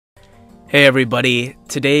Hey everybody,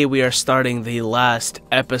 today we are starting the last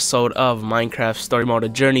episode of Minecraft Story Mode: A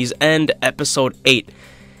Journey's End, episode 8.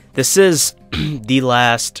 This is the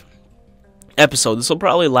last episode. This will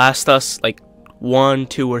probably last us like 1,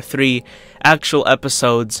 2, or 3 actual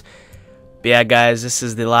episodes. But yeah guys, this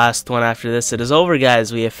is the last one. After this it is over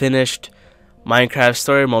guys. We have finished Minecraft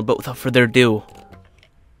Story Mode, but without further ado,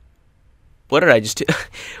 what did I just do?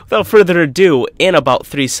 Without further ado, in about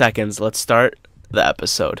 3 seconds, let's start the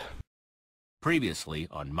episode. Previously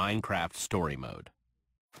on Minecraft Story Mode.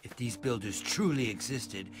 If these builders truly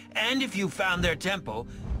existed, and if you found their temple,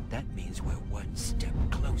 that means we're one step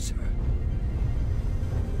closer.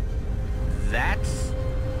 That's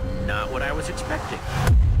not what I was expecting.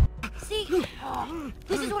 See,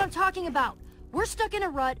 this is what I'm talking about. We're stuck in a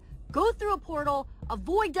rut, go through a portal,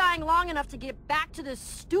 avoid dying long enough to get back to this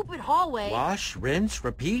stupid hallway. Wash, rinse,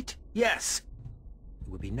 repeat? Yes.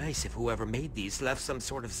 It would be nice if whoever made these left some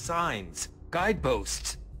sort of signs.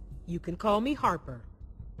 Guideposts. You can call me Harper.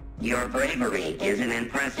 Your bravery is an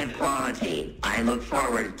impressive quality. I look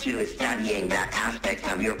forward to studying that aspect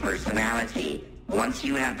of your personality once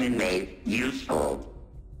you have been made useful.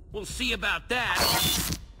 We'll see about that.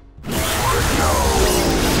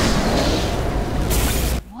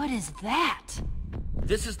 What is that?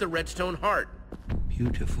 This is the redstone heart.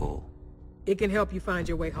 Beautiful. It can help you find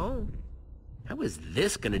your way home. How is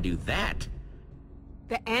this gonna do that?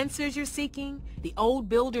 The answers you're seeking, the old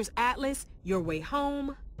builder's atlas, your way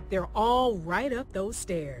home, they're all right up those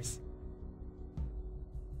stairs.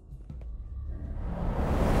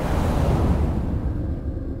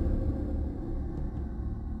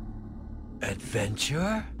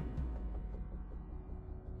 Adventure?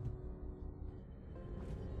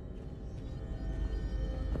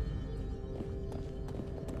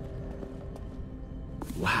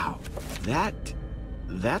 Wow,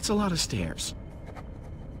 that's a lot of stairs.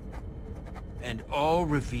 And all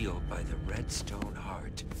revealed by the redstone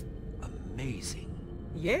heart. Amazing.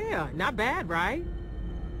 Yeah, not bad, right?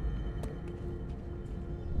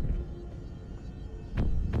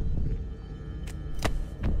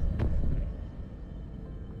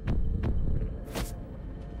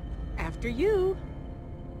 After you.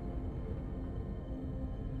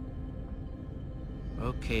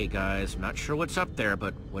 Okay guys, not sure what's up there,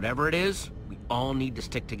 but whatever it is, we all need to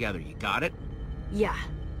stick together. You got it? Yeah,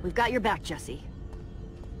 we've got your back, Jesse.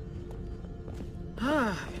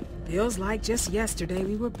 Feels like just yesterday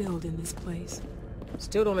we were building this place.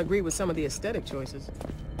 Still don't agree with some of the aesthetic choices.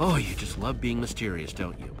 Oh, you just love being mysterious,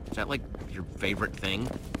 don't you? Is that like your favorite thing?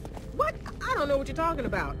 What? I don't know what you're talking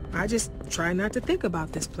about. I just try not to think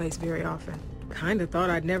about this place very often. Kinda thought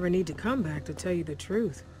I'd never need to come back, to tell you the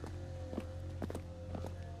truth.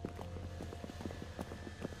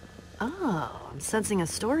 Oh, I'm sensing a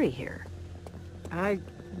story here. I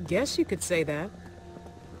guess you could say that.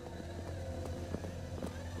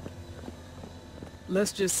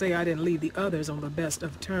 Let's just say I didn't leave the others on the best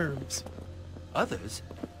of terms. Others?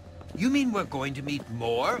 You mean we're going to meet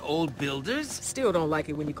more old builders? Still don't like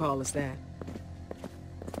it when you call us that.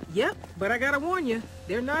 Yep, but I gotta warn you,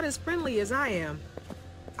 they're not as friendly as I am.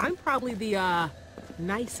 I'm probably the,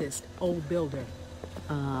 nicest old builder.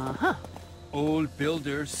 Uh-huh. Old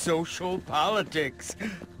builder social politics.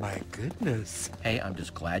 My goodness. Hey, I'm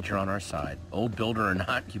just glad you're on our side. Old builder or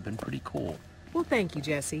not, you've been pretty cool. Well, thank you,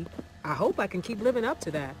 Jesse. I hope I can keep living up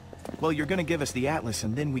to that. Well, you're gonna give us the atlas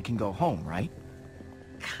and then we can go home, right?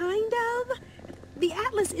 Kind of. The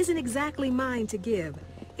atlas isn't exactly mine to give.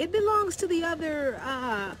 It belongs to the other,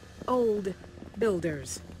 old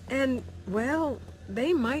builders. And, well,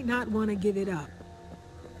 they might not want to give it up.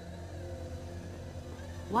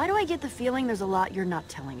 Why do I get the feeling there's a lot you're not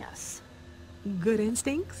telling us? Good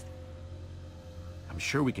instincts? I'm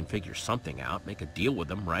sure we can figure something out, make a deal with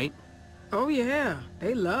them, right? Oh yeah,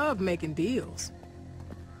 they love making deals.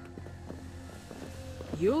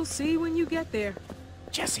 You'll see when you get there.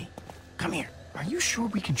 Jesse, come here. Are you sure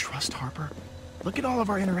we can trust Harper? Look at all of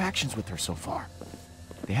our interactions with her so far.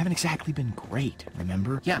 They haven't exactly been great,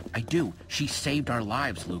 remember? Yeah, I do. She saved our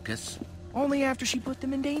lives, Lucas. Only after she put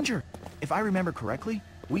them in danger. If I remember correctly,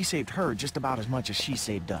 we saved her just about as much as she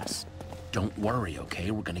saved us. Don't worry, okay?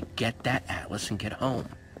 We're gonna get that atlas and get home.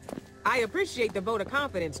 I appreciate the vote of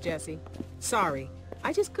confidence, Jesse. Sorry,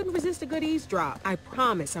 I just couldn't resist a good eavesdrop. I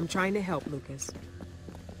promise I'm trying to help, Lucas.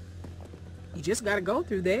 You just gotta go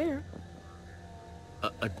through there.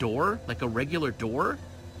 A door? Like a regular door?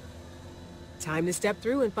 Time to step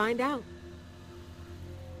through and find out.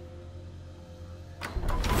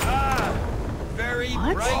 Very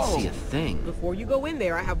What? bright. I see a thing. Before you go in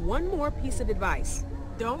there, I have one more piece of advice.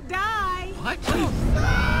 Don't die! What?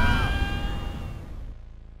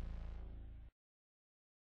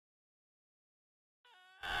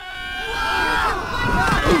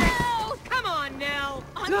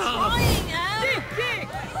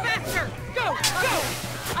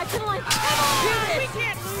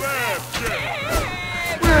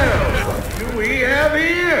 have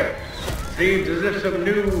here? Seems as if some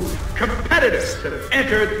new competitors have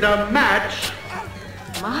entered the match.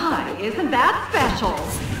 My, isn't that special?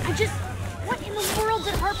 What in the world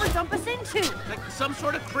did Harper dump us into? Like some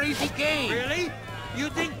sort of crazy game. Really? You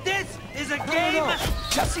think this is a game? No.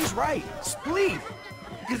 Jesse's right. Spleef.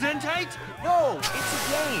 Gesundheit? No, it's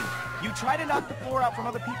a game. You try to knock the floor out from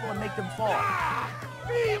other people and make them fall.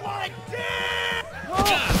 Be like this!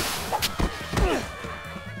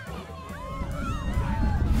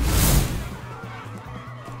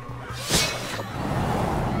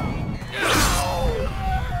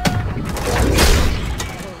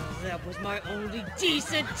 That was my only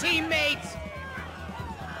decent teammate!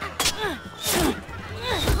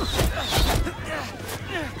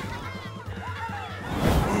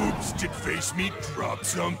 Oops, did Face Meat drop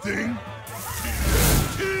something?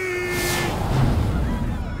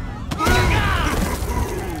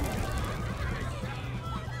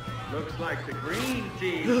 Looks like the green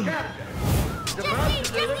team captain is about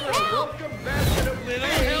to deliver a welcome basket of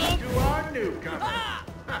pain to our newcomer.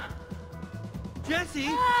 Jesse!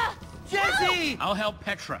 Jesse! I'll help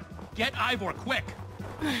Petra. Get Ivor, quick!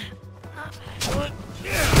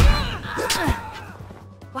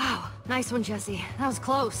 Wow, nice one, Jesse. That was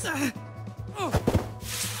close.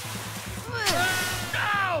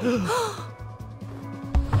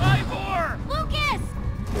 Ivor! Lucas!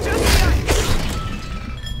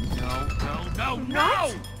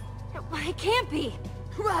 No! It can't be.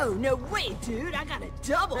 Whoa, no way, dude. I got a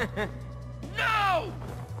double. No!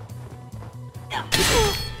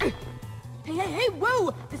 Hey,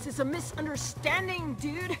 whoa! This is a misunderstanding,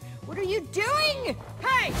 dude. What are you doing?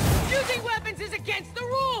 Hey, using weapons is against the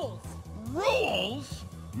rules. Rules?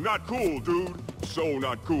 Not cool, dude. So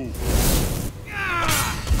not cool.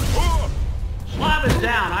 Slab is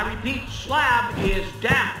down. I repeat, Slab is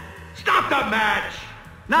down. Stop the match!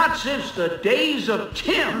 Not since the days of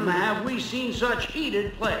Tim have we seen such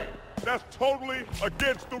heated play. That's totally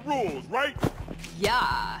against the rules, right?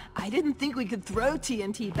 Yeah, I didn't think we could throw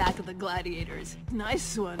TNT back at the gladiators.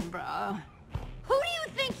 Nice one, bro. Who do you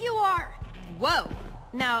think you are? Whoa.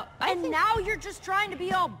 Now, Now you're just trying to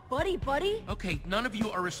be all buddy-buddy? Okay, none of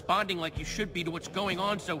you are responding like you should be to what's going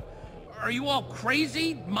on, so... Are you all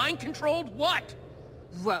crazy? Mind-controlled? What?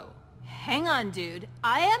 Whoa. Hang on, dude.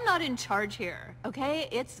 I am not in charge here, okay?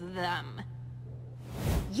 It's them.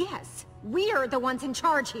 Yes, we are the ones in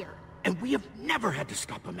charge here. And we have never had to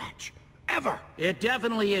stop a match. Ever. It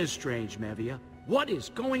definitely is strange, Mevia. What is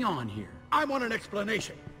going on here? I want an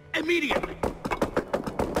explanation. Immediately.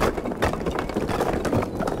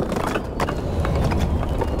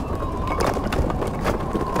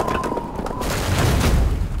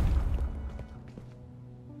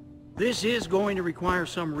 This is going to require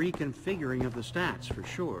some reconfiguring of the stats, for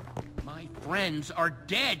sure. My friends are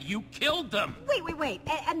dead. You killed them. Wait.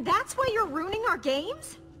 And that's why you're ruining our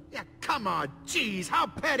games? Yeah, come on, jeez, how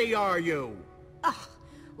petty are you? Ugh,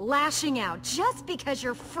 lashing out just because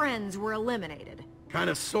your friends were eliminated. Kind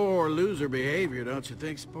of sore loser behavior, don't you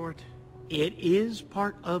think, sport? It is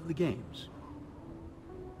part of the games.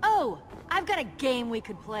 Oh, I've got a game we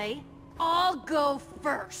could play. I'll go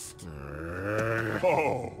first.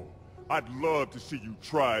 Oh, I'd love to see you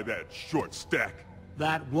try that short stack.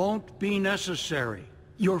 That won't be necessary.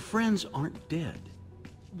 Your friends aren't dead.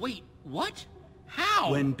 Wait, what?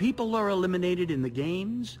 How? When people are eliminated in the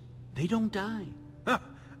games, they don't die.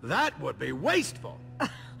 That would be wasteful.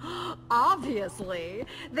 Obviously.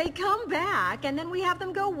 They come back, and then we have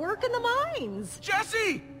them go work in the mines.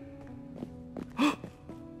 Jesse!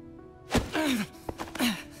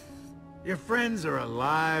 Your friends are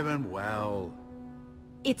alive and well.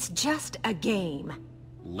 It's just a game.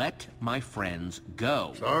 Let my friends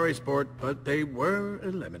go. Sorry, sport, but they were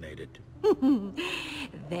eliminated.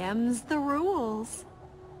 Them's the rules.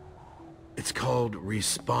 It's called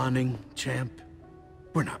respawning, champ.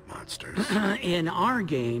 We're not monsters. In our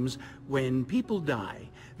games, when people die,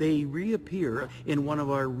 they reappear in one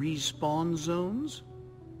of our respawn zones.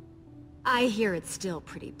 I hear it's still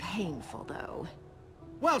pretty painful, though.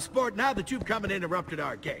 Well, sport, now that you've come and interrupted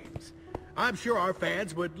our games, I'm sure our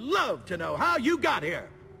fans would love to know how you got here.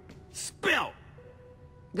 Spill!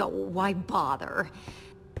 Oh, why bother?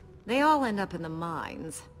 They all end up in the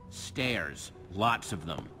mines. Stairs. Lots of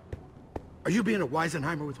them. Are you being a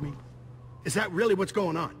Weisenheimer with me? Is that really what's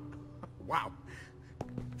going on? Wow.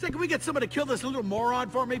 Say, can we get someone to kill this little moron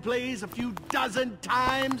for me, please? A few dozen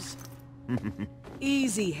times?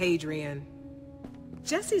 Easy, Hadrian.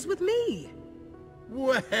 Jesse's with me.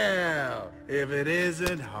 Well, if it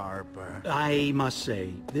isn't Harper. I must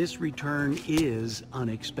say, this return is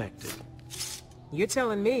unexpected. You're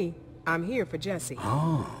telling me I'm here for Jesse.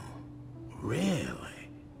 Oh, Really?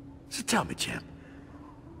 So tell me, champ,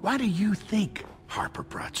 why do you think Harper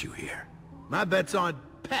brought you here? My bet's on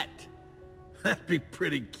Pet. That'd be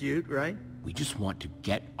pretty cute, right? We just want to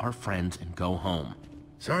get our friends and go home.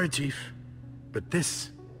 Sorry, Chief, but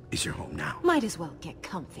this is your home now. Might as well get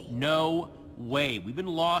comfy. No way. We've been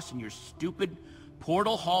lost in your stupid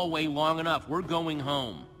portal hallway long enough. We're going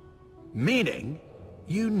home. Meaning,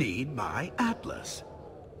 you need my atlas.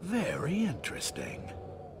 Very interesting.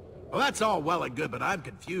 Well, that's all well and good, but I'm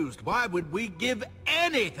confused. Why would we give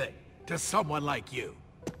anything to someone like you?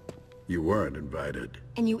 You weren't invited.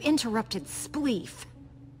 And you interrupted Spleef.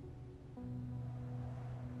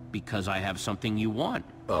 Because I have something you want.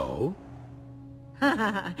 Oh?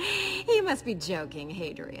 You must be joking,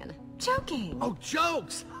 Hadrian. Joking. Oh,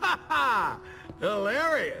 jokes! Ha ha!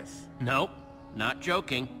 Hilarious! Nope, not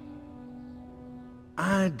joking.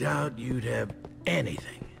 I doubt you'd have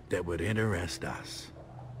anything that would interest us.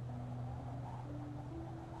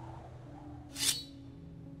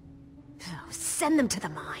 Oh, send them to the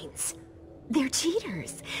mines. They're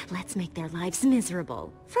cheaters. Let's make their lives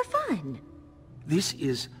miserable. For fun. This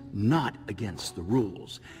is not against the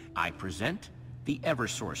rules. I present the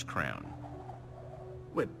Eversource crown.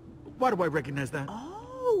 Wait, why do I recognize that?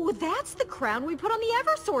 Oh, that's the crown we put on the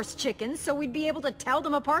Eversource chickens so we'd be able to tell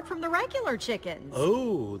them apart from the regular chickens.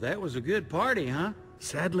 Oh, that was a good party, huh?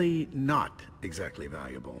 Sadly, not exactly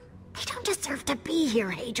valuable. They don't deserve to be here,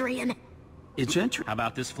 Hadrian. It's interesting. How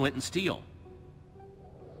about this flint and steel?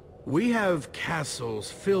 We have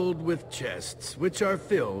castles filled with chests, which are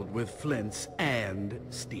filled with flints and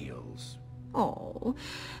steels. Oh,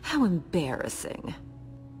 how embarrassing.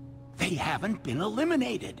 They haven't been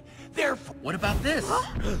eliminated. Therefore, What about this?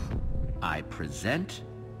 I present...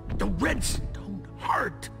 The Redstone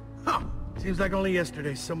Heart! Huh. Seems like only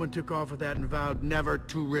yesterday someone took off with that and vowed never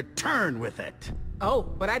to return with it. Oh,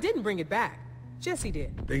 but I didn't bring it back. Jesse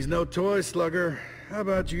did. Thing's no toy, Slugger. How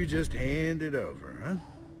about you just hand it over, huh?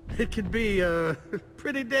 It can be,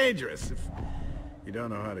 pretty dangerous if you don't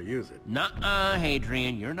know how to use it. Nuh-uh,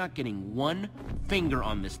 Hadrian. You're not getting one finger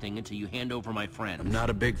on this thing until you hand over my friend. I'm not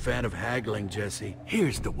a big fan of haggling, Jesse.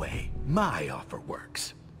 Here's the way my offer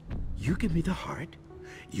works. You give me the heart,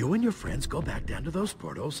 you and your friends go back down to those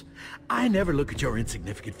portals. I never look at your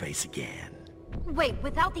insignificant face again. Wait,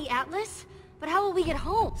 without the Atlas? But how will we get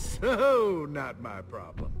home? So, not my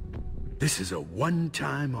problem. This is a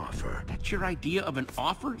one-time offer. That's your idea of an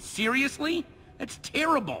offer? Seriously? That's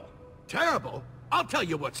terrible. Terrible? I'll tell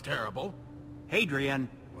you what's terrible. Hadrian.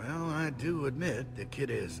 Well, I do admit the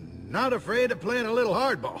kid is not afraid of playing a little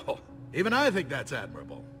hardball. Even I think that's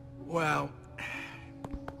admirable. Well,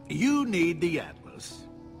 you need the Atlas.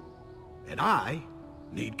 And I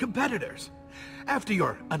need competitors. After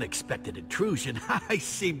your unexpected intrusion, I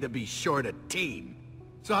seem to be short a team.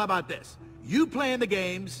 So how about this? You play in the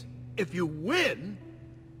games. If you win,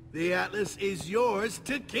 the Atlas is yours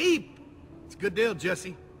to keep. It's a good deal,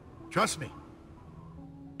 Jesse. Trust me.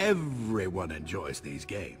 Everyone enjoys these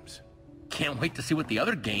games. Can't wait to see what the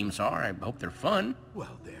other games are. I hope they're fun.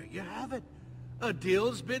 Well, there you have it. A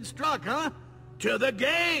deal's been struck, huh? To the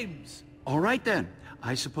games! All right then.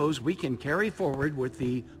 I suppose we can carry forward with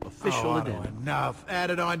the official addendum. Enough. Add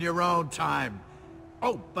it on your own time.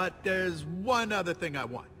 Oh, but there's one other thing I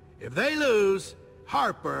want. If they lose,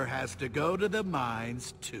 Harper has to go to the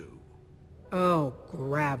mines too. Oh,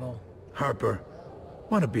 gravel. Harper,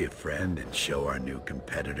 want to be a friend and show our new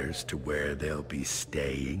competitors to where they'll be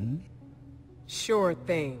staying? Sure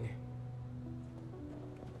thing.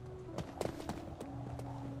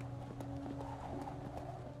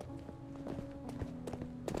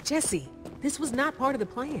 Jesse, this was not part of the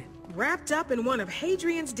plan. Wrapped up in one of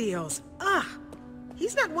Hadrian's deals. Ugh!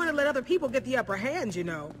 He's not one to let other people get the upper hand, you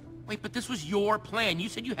know. Wait, but this was your plan. You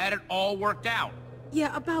said you had it all worked out.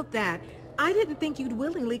 Yeah, about that. I didn't think you'd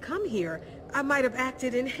willingly come here. I might have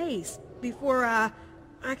acted in haste before, I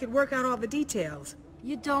could work out all the details.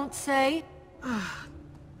 You don't say?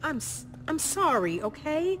 I'm sorry,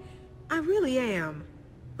 okay? I really am.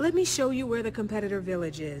 Let me show you where the competitor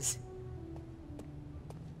village is.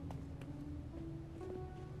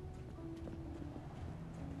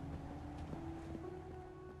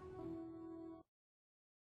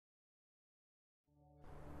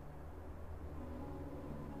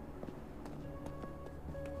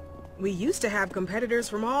 We used to have competitors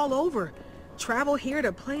from all over travel here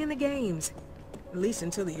to play in the games. At least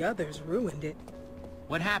until the others ruined it.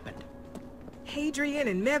 What happened? Hadrian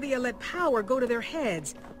and Mevia let power go to their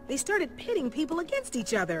heads. They started pitting people against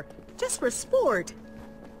each other, just for sport.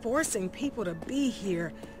 Forcing people to be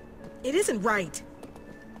here. It isn't right.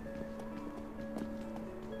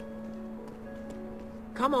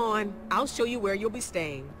 Come on, I'll show you where you'll be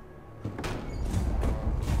staying.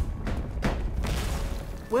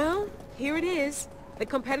 Well, here it is. The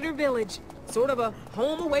competitor village. Sort of a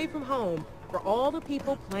home away from home for all the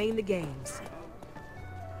people playing the games.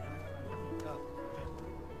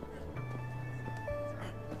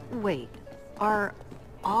 Wait, are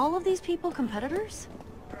all of these people competitors?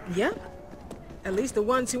 Yep. At least the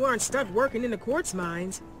ones who aren't stuck working in the quartz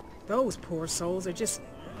mines. Those poor souls are just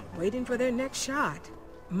waiting for their next shot.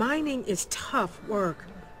 Mining is tough work.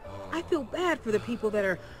 I feel bad for the people that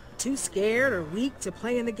are too scared or weak to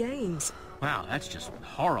play in the games. Wow, that's just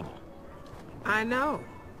horrible. I know.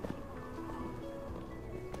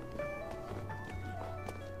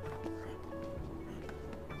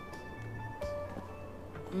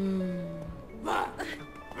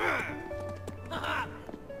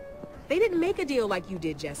 They didn't make a deal like you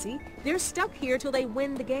did, Jesse. They're stuck here till they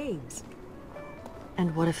win the games.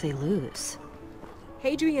 And what if they lose?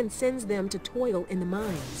 Hadrian sends them to toil in the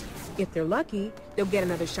mines. If they're lucky, they'll get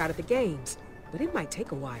another shot at the games, but it might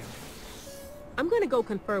take a while. I'm gonna go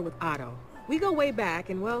confer with Otto. We go way back,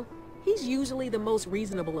 and well, he's usually the most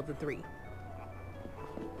reasonable of the three.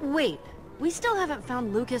 Wait, we still haven't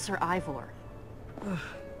found Lucas or Ivor.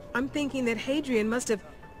 I'm thinking that Hadrian must have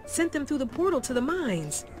sent them through the portal to the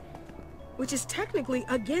mines, which is technically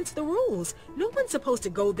against the rules. No one's supposed to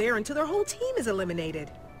go there until their whole team is eliminated.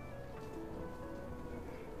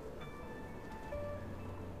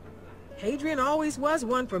 Hadrian always was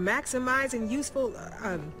one for maximizing useful,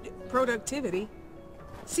 productivity.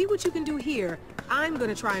 See what you can do here. I'm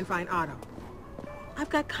gonna try and find Otto.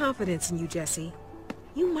 I've got confidence in you, Jesse.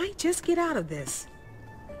 You might just get out of this.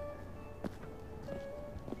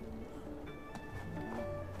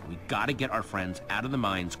 We gotta get our friends out of the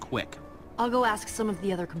mines quick. I'll go ask some of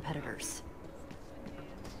the other competitors.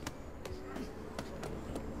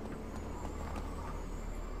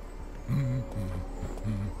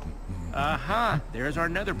 Aha! There's our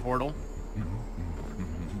nether portal.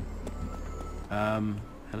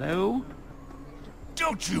 Hello?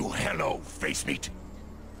 Don't you hello, face meat!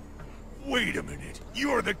 Wait a minute,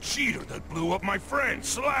 you're the cheater that blew up my friend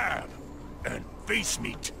Slab! And face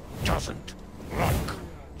meat doesn't like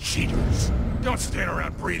cheaters. Don't stand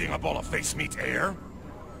around breathing up all of face meat's air.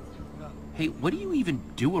 Hey, what do you even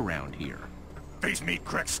do around here? Face meat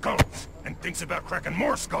cracks skulls, and thinks about cracking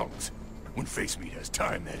more skulls. When face meat has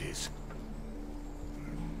time, that is.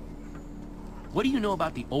 What do you know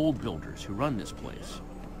about the old builders who run this place?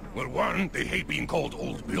 Well, 1, they hate being called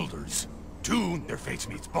old builders. 2, they're face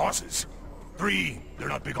meat's bosses. 3, they're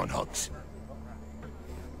not big on hugs.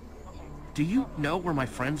 Do you know where my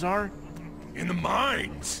friends are? In the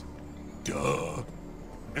mines. Duh.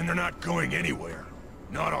 And they're not going anywhere.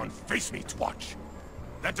 Not on face meat's watch.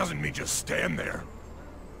 That doesn't mean just stand there,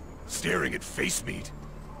 staring at face meat.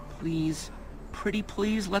 Please, pretty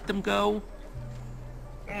please let them go?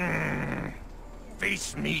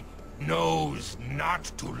 Face meat knows not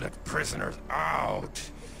to let prisoners out.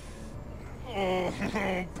 Oh,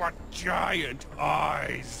 but giant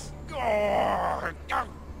eyes. Oh.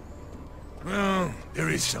 Well, there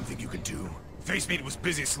is something you can do. Face meat was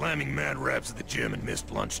busy slamming mad raps at the gym and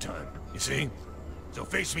missed lunchtime. You see? So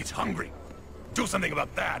face meat's hungry. Do something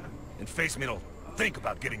about that, and face meat'll think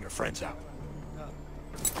about getting your friends out.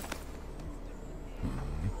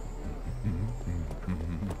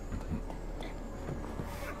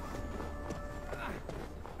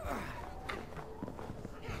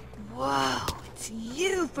 Whoa, it's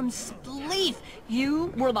you from Spleef. You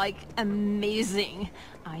were, like, amazing.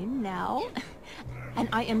 I'm now, and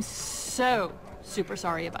I am so super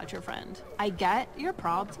sorry about your friend. I get your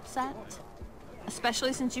prob's upset,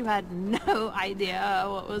 especially since you had no idea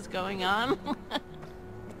what was going on.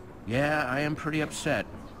 Yeah, I am pretty upset.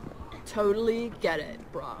 Totally get it,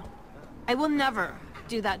 brah. I will never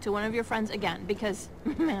do that to one of your friends again because,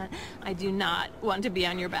 man, I do not want to be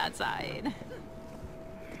on your bad side.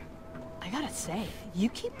 I gotta say, you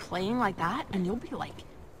keep playing like that and you'll be like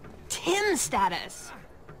Tim status.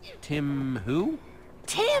 Tim who?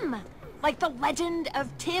 Tim! Like the legend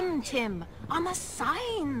of Tim on the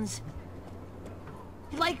signs.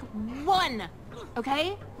 Like one,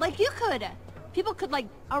 okay? Like you could. People could like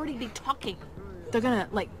already be talking. They're gonna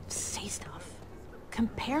like say stuff.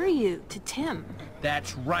 Compare you to Tim.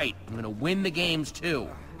 That's right. I'm gonna win the games too.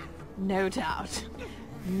 No doubt.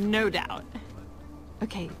 No doubt.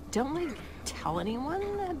 Okay, don't like tell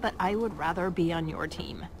anyone, but I would rather be on your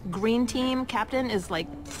team. Green team captain is like,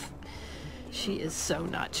 pfft, she is so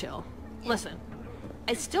not chill. Listen,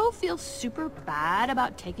 I still feel super bad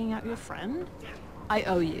about taking out your friend. I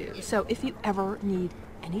owe you, so if you ever need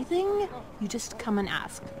anything, you just come and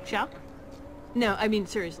ask, shall? No, I mean,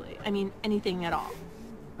 seriously. I mean, anything at all.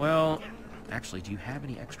 Well, actually, do you have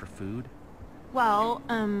any extra food? Well,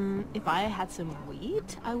 if I had some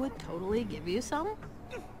wheat, I would totally give you some.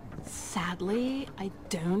 Sadly, I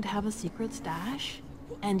don't have a secret stash.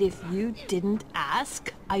 And if you didn't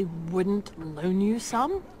ask, I wouldn't loan you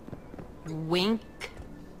some. Wink.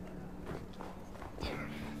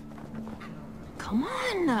 Come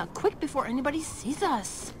on, quick before anybody sees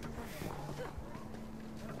us.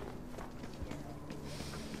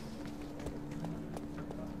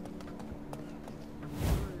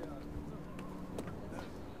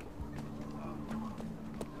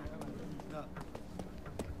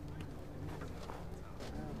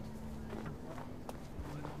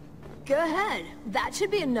 Go ahead. That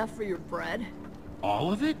should be enough for your bread.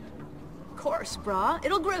 All of it? Of course, brah.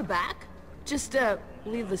 It'll grow back. Just,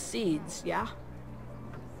 leave the seeds, yeah?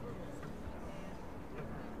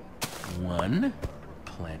 One.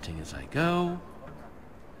 Planting as I go.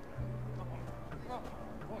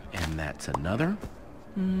 And that's another.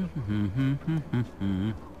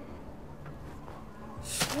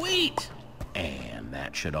 Sweet! And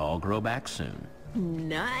that should all grow back soon.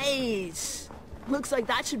 Nice! Looks like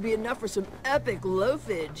that should be enough for some epic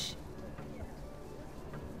loafage.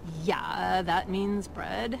 Yeah, that means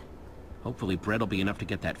bread. Hopefully bread will be enough to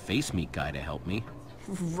get that face meat guy to help me.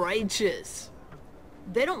 Righteous.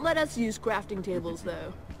 They don't let us use crafting tables,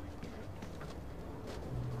 though.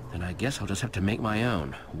 Then I guess I'll just have to make my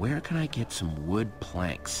own. Where can I get some wood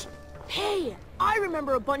planks? Hey, I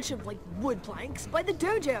remember a bunch of, like, wood planks by the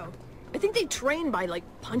dojo. I think they train by, like,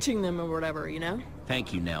 punching them or whatever, you know?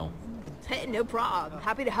 Thank you, Nell. Hey, no problem.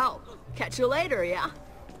 Happy to help. Catch you later, yeah?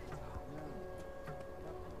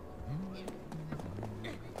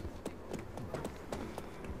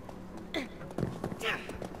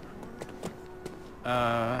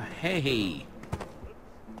 Hey.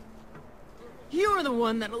 You're the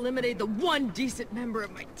one that eliminated the one decent member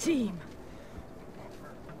of my team.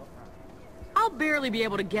 I'll barely be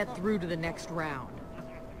able to get through to the next round.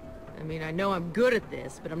 I mean, I know I'm good at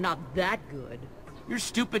this, but I'm not that good. Your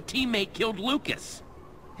stupid teammate killed Lucas.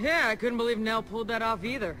 Yeah, I couldn't believe Nell pulled that off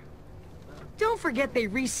either. Don't forget they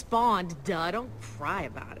respawned, duh. Don't cry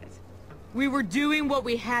about it. We were doing what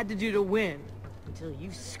we had to do to win, until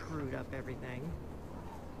you screwed up everything.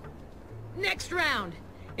 Next round.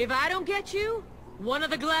 If I don't get you, one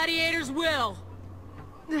of the gladiators will.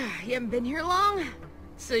 You haven't been here long,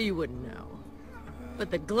 so you wouldn't know. But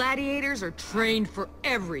the gladiators are trained for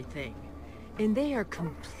everything. And they are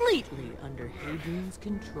completely under Hadrian's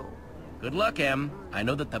control. Good luck, Em. I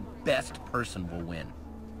know that the best person will win.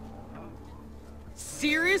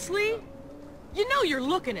 Seriously? You know you're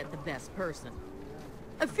looking at the best person.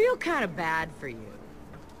 I feel kind of bad for you.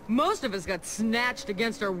 Most of us got snatched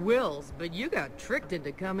against our wills, but you got tricked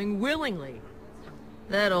into coming willingly.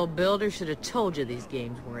 That old builder should have told you these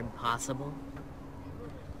games were impossible.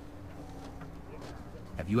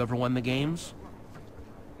 Have you ever won the games?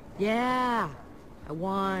 Yeah, I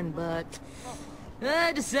won, but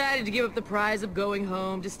I decided to give up the prize of going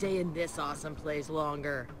home to stay in this awesome place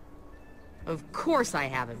longer. Of course I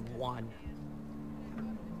haven't won.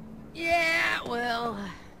 Yeah, well,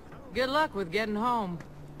 good luck with getting home.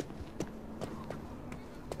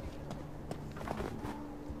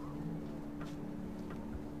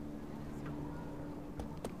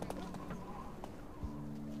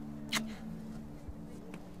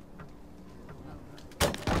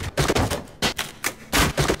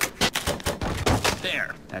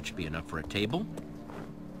 There, that should be enough for a table.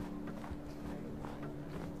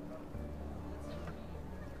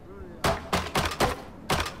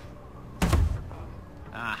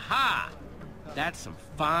 Aha! That's some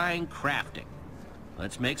fine crafting.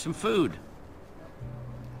 Let's make some food.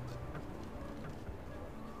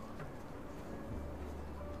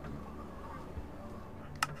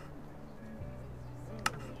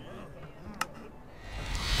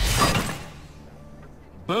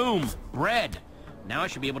 Boom! Bread! Now I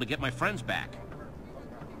should be able to get my friends back.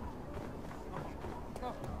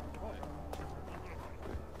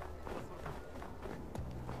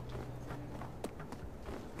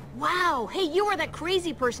 Wow, hey, you are that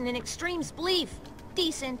crazy person in Extreme's belief.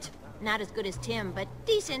 Decent. Not as good as Tim, but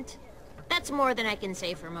decent. That's more than I can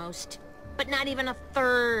say for most. But not even a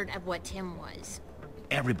third of what Tim was.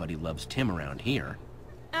 Everybody loves Tim around here.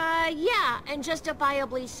 Yeah, and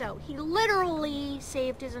justifiably so. He literally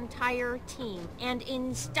saved his entire team, and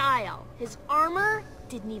in style. His armor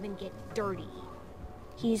didn't even get dirty.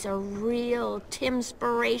 He's a real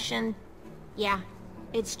Timspiration. Yeah,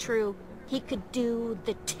 it's true. He could do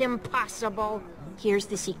the Tim-possible. Here's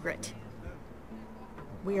the secret.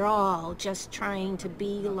 We're all just trying to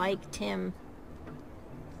be like Tim.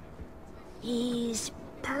 He's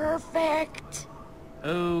perfect.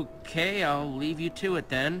 Okay, I'll leave you to it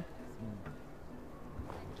then.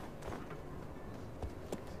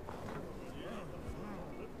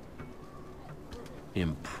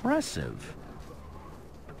 Impressive.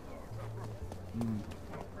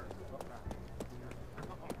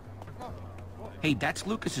 Hey, that's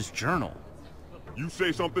Lucas's journal. You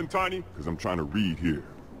say something, Tiny? Because I'm trying to read here.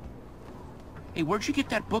 Hey, where'd you get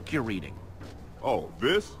that book you're reading? Oh,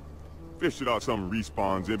 this? Fished it out some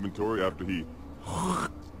Respawn's inventory after he...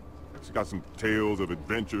 It's got some tales of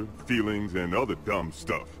adventure, feelings, and other dumb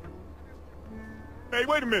stuff. Hey,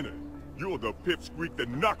 wait a minute! You're the pipsqueak that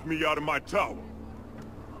knocked me out of my tower.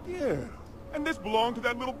 Yeah, and this belonged to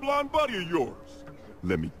that little blonde buddy of yours.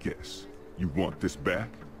 Let me guess. You want this back?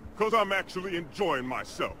 Because I'm actually enjoying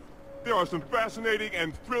myself. There are some fascinating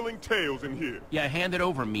and thrilling tales in here. Yeah, hand it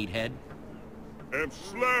over, meathead. And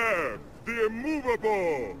Slab, the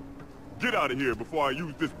immovable! Get out of here before I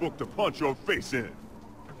use this book to punch your face in.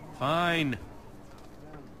 Fine.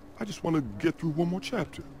 I just want to get through one more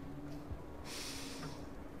chapter.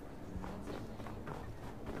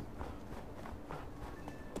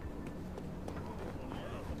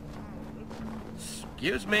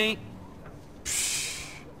 Excuse me.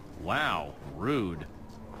 Wow, rude.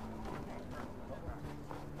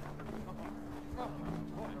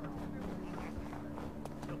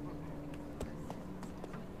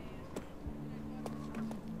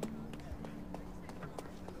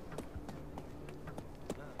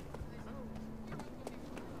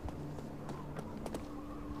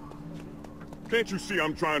 Can't you see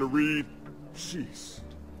I'm trying to read? Jeez.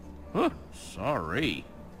 Huh, sorry.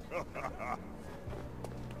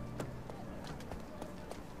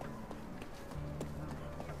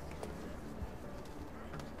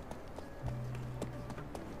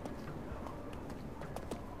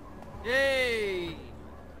 Hey!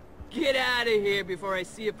 Get out of here before I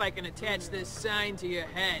see if I can attach this sign to your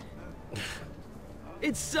head.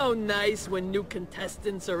 It's so nice when new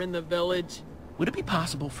contestants are in the village. Would it be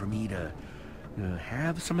possible for me to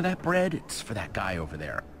have some of that bread? It's for that guy over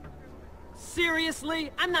there. Seriously?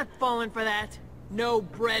 I'm not falling for that. No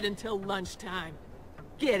bread until lunchtime.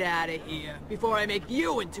 Get out of here before I make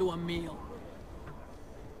you into a meal.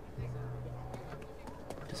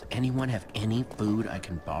 Does anyone have any food I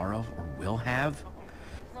can borrow or will have?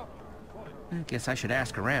 I guess I should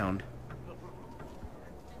ask around.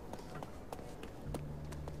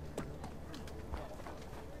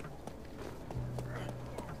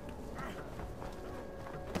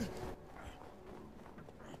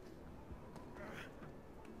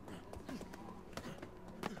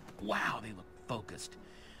 Wow, they look focused.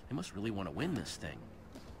 They must really want to win this thing.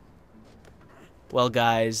 Well,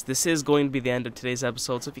 guys, this is going to be the end of today's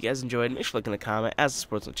episode, so if you guys enjoyed, make sure to like in the comment as it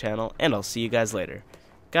supports the channel, and I'll see you guys later.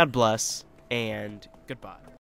 God bless, and goodbye.